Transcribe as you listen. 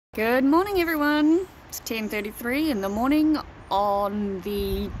Good morning, everyone. It's 10:33 in the morning on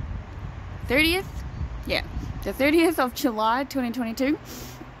the 30th. Yeah, the 30th of July 2022.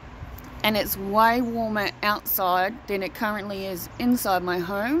 And it's way warmer outside than it currently is inside my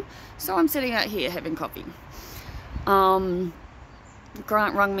home. So I'm sitting out here having coffee. Grant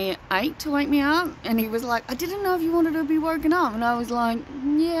rang me at 8 to wake me up, and he was like, I didn't know if you wanted to be woken up. And I was like,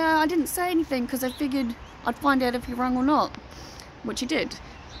 yeah, I didn't say anything because I figured I'd find out if he rang or not, which he did.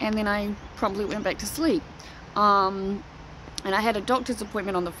 And then I promptly went back to sleep. And I had a doctor's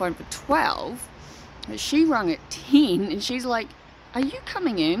appointment on the phone for 12. She rang at 10, and she's like, are you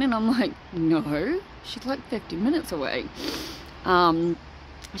coming in? And I'm like, no. She's like 50 minutes away.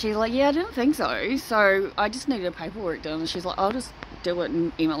 She's like, yeah, I didn't think so. So I just needed paperwork done. And she's like, I'll just do it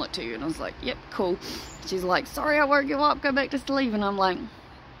and email it to you. And I was like, yep, cool. She's like, sorry, I woke you up. Go back to sleep. And I'm like,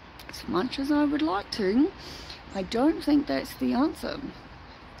 as much as I would like to, I don't think that's the answer.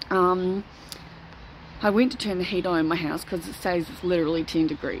 I went to turn the heat on in my house because it says it's literally 10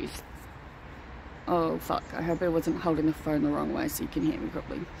 degrees. Oh fuck, I hope I wasn't holding the phone the wrong way so you can hear me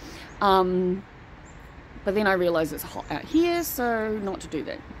properly. But then I realised it's hot out here, so not to do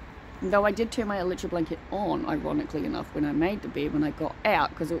that. Though I did turn my electric blanket on, ironically enough, when I made the bed when I got out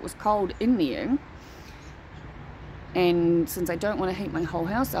because it was cold in there. And since I don't want to heat my whole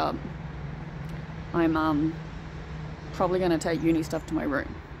house up, I'm probably going to take uni stuff to my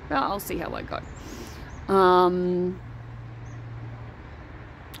room. But I'll see how I go. Oh,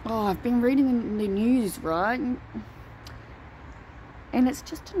 I've been reading the news, right? And it's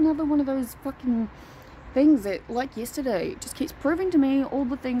just another one of those fucking things that, like yesterday, it just keeps proving to me all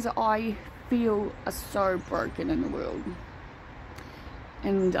the things that I feel are so broken in the world.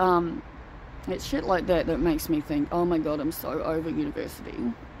 And it's shit like that that makes me think, oh my god, I'm so over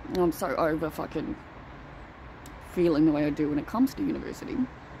university. I'm so over fucking feeling the way I do when it comes to university.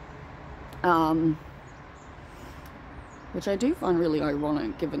 Which I do find really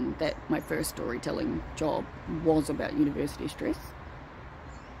ironic given that my first storytelling job was about university stress.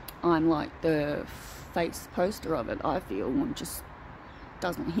 I'm like the face poster of it, I feel, and just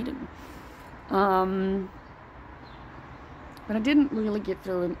doesn't hit it. But I didn't really get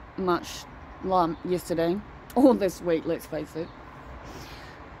through much yesterday or this week, let's face it.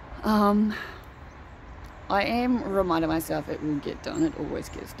 I am reminding myself it will get done, it always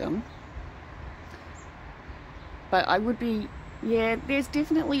gets done. But I would be, yeah, there's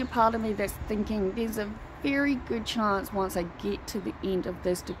definitely a part of me that's thinking there's a very good chance once I get to the end of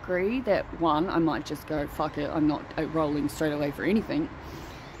this degree that, one, I might just go, fuck it, I'm not rolling straight away for anything.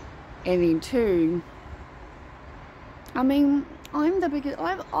 And then two, I mean, I'm the biggest,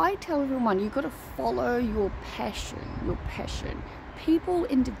 I tell everyone, you've got to follow your passion. People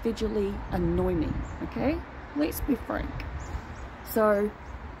individually annoy me, okay? Let's be frank. So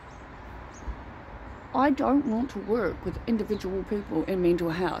I don't want to work with individual people in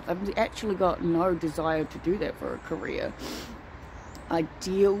mental health. I've actually got no desire to do that for a career. I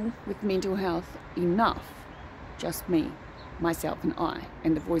deal with mental health enough. Just me, myself and I,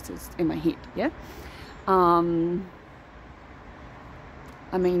 and the voices in my head, yeah? I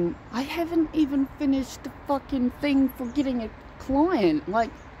mean, I haven't even finished the fucking thing for getting a client.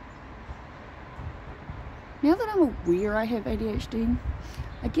 Like, now that I'm aware I have ADHD,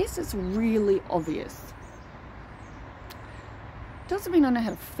 I guess it's really obvious. Doesn't mean I know how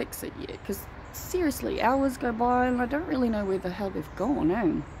to fix it yet, because seriously, hours go by and I don't really know where the hell they've gone,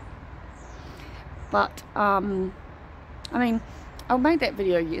 eh? But, I mean, I made that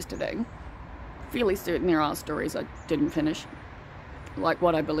video yesterday. Fairly certain there are stories I didn't finish. Like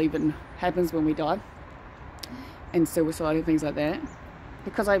what I believe in happens when we die. And suicide and things like that.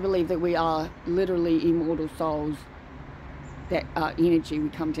 Because I believe that we are literally immortal souls. That energy, we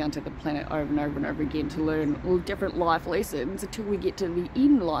come down to the planet over and over and over again to learn all different life lessons until we get to the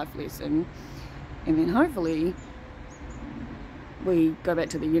end life lesson, and then hopefully we go back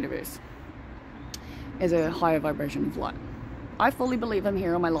to the universe as a higher vibration of light. I fully believe I'm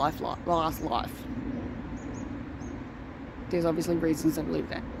here on my last life. There's obviously reasons I believe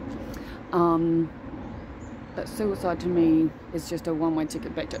that. But suicide to me is just a one-way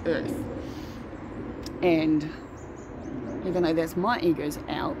ticket back to Earth. And even though that's my ego's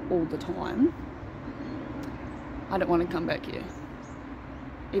out all the time, I don't want to come back here.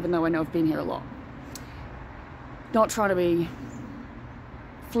 Even though I know I've been here a lot. Not trying to be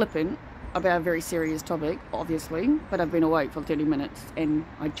flippant about a very serious topic, obviously, but I've been awake for 30 minutes and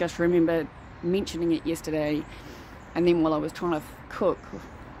I just remember mentioning it yesterday, and then while I was trying to cook,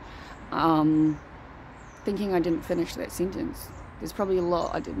 thinking I didn't finish that sentence. There's probably a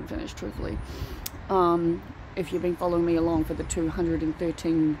lot I didn't finish, truthfully. if you've been following me along for the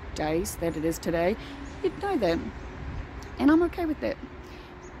 213 days that it is today, you'd know that. And I'm okay with that.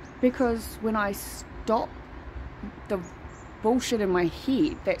 Because when I stop the bullshit in my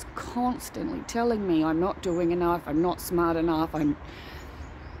head that's constantly telling me I'm not doing enough, I'm not smart enough, I'm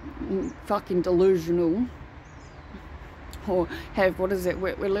fucking delusional, or have, what is it,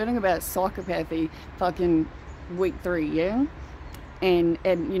 we're learning about psychopathy fucking week 3, yeah? And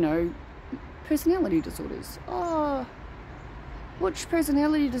you know, personality disorders. Oh, which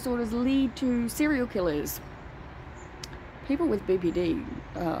personality disorders lead to serial killers? People with BPD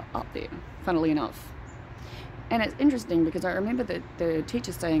are up there, funnily enough. And it's interesting because I remember that the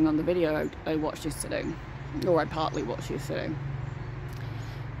teacher saying on the video I watched yesterday, or I partly watched yesterday,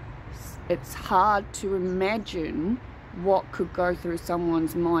 it's hard to imagine what could go through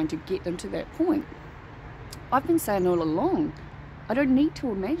someone's mind to get them to that point. I've been saying all along, I don't need to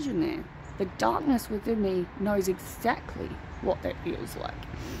imagine that. The darkness within me knows exactly what that feels like,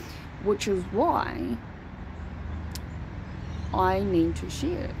 which is why I need to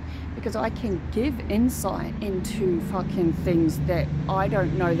share, because I can give insight into fucking things that I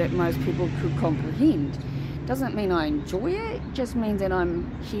don't know that most people could comprehend. Doesn't mean I enjoy it, just means that I'm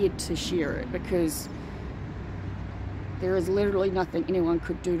here to share it, because there is literally nothing anyone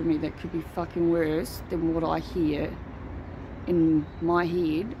could do to me that could be fucking worse than what I hear in my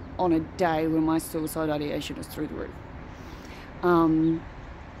head on a day when my suicide ideation is through the roof. And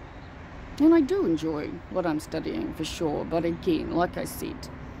I do enjoy what I'm studying for sure, but again, like I said,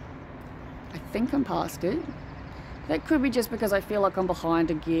 I think I'm past it. That could be just because I feel like I'm behind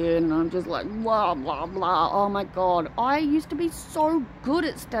again and I'm just like blah blah blah. Oh my god, I used to be so good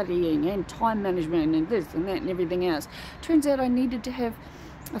at studying and time management and this and that and everything else. Turns out I needed to have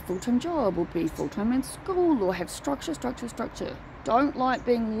a full-time job or be full-time in school or have structure. Don't like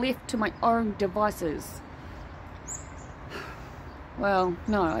being left to my own devices. Well,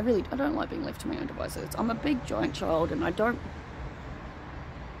 no, I don't like being left to my own devices. I'm a big giant child and I don't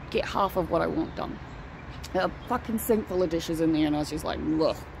get half of what I want done. A fucking sink full of dishes in there and I was just like,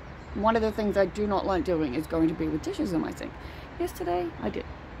 ugh. One of the things I do not like doing is going to bed with dishes in my sink. Yesterday, I did.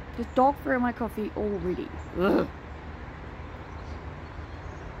 Just dog fur in my coffee already. Ugh.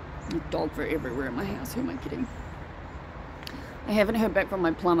 There's dog fur everywhere in my house. Who am I kidding? I haven't heard back from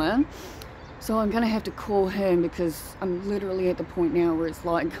my plumber, so I'm going to have to call him because I'm literally at the point now where it's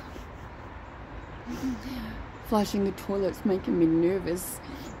like flushing the toilet's making me nervous.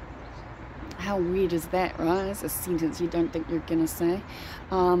 How weird is that, right? It's a sentence you don't think you're going to say.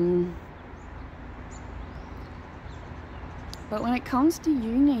 But when it comes to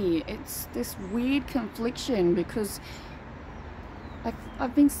uni, it's this weird confliction because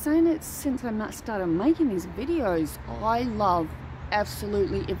I've been saying it since I started making these videos. I love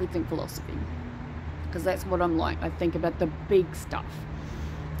absolutely everything philosophy because that's what I'm like. I think about the big stuff.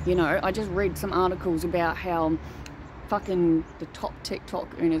 You know, I just read some articles about how fucking the top TikTok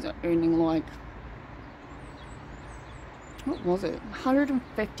earners are earning like, what was it,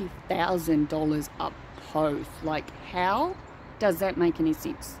 $150,000 a post. Like, how does that make any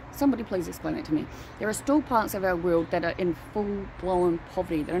sense? Somebody please explain that to me. There are still parts of our world that are in full-blown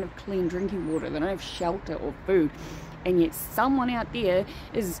poverty. They don't have clean drinking water, they don't have shelter or food, and yet someone out there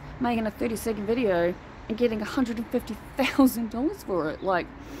is making a 30-second video and getting $150,000 for it. Like,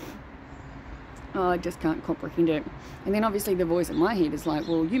 oh, I just can't comprehend it. And then obviously the voice in my head is like,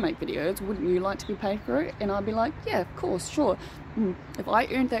 well, you make videos, wouldn't you like to be paid for it? And I'd be like, yeah, of course, sure. If I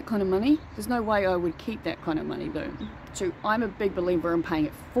earned that kind of money, there's no way I would keep that kind of money though. So I'm a big believer in paying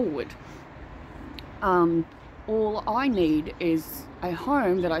it forward. All I need is a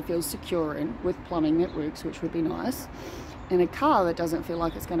home that I feel secure in with plumbing that works, which would be nice, and a car that doesn't feel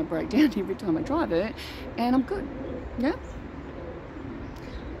like it's going to break down every time I drive it, and I'm good. Yeah.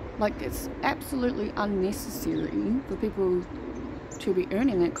 Like, it's absolutely unnecessary for people to be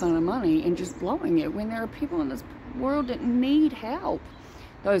earning that kind of money and just blowing it when there are people in this world that need help.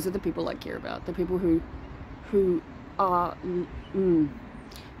 Those are the people I care about. The people who are...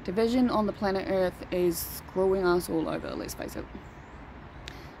 Division on the planet Earth is screwing us all over, let's face it.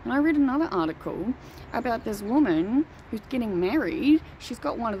 And I read another article about this woman who's getting married. She's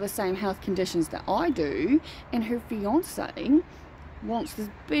got one of the same health conditions that I do, and her fiance wants this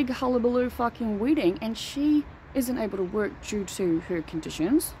big hullabaloo fucking wedding, and she isn't able to work due to her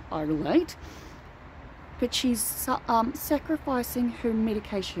conditions. I relate. But she's sacrificing her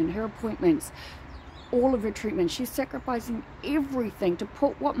medication, her appointments, all of her treatment. She's sacrificing everything to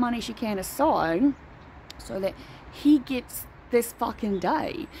put what money she can aside so that he gets this fucking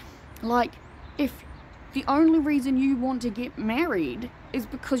day. Like, if the only reason you want to get married is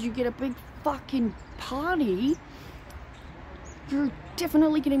because you get a big fucking party, you're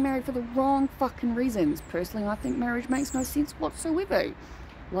definitely getting married for the wrong fucking reasons. Personally, I think marriage makes no sense whatsoever.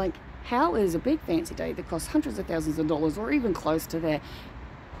 Like, how is a big fancy day that costs hundreds of thousands of dollars or even close to that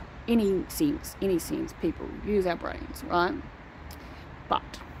any sense? People use our brains, right?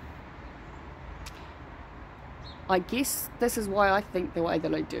 But I guess this is why I think the way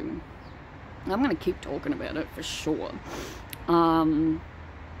that I do. I'm going to keep talking about it for sure.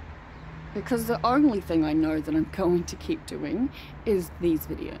 Because the only thing I know that I'm going to keep doing is these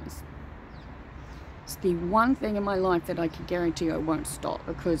videos. It's the one thing in my life that I can guarantee I won't stop,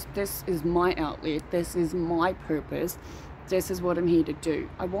 because this is my outlet, this is my purpose, this is what I'm here to do.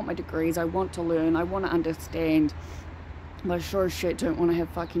 I want my degrees, I want to learn, I want to understand, but I sure as shit don't want to have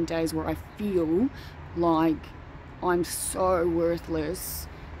fucking days where I feel like I'm so worthless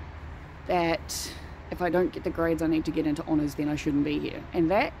that if I don't get the grades I need to get into honours, then I shouldn't be here. And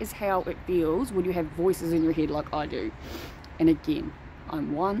that is how it feels when you have voices in your head like I do. And again,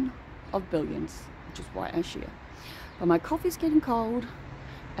 I'm one of billions, which is why I share. But my coffee's getting cold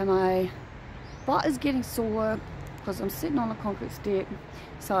and my butt is getting sore because I'm sitting on a concrete step.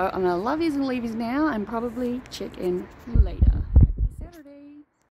 So I'm going to love yous and leave yous now and probably check in later.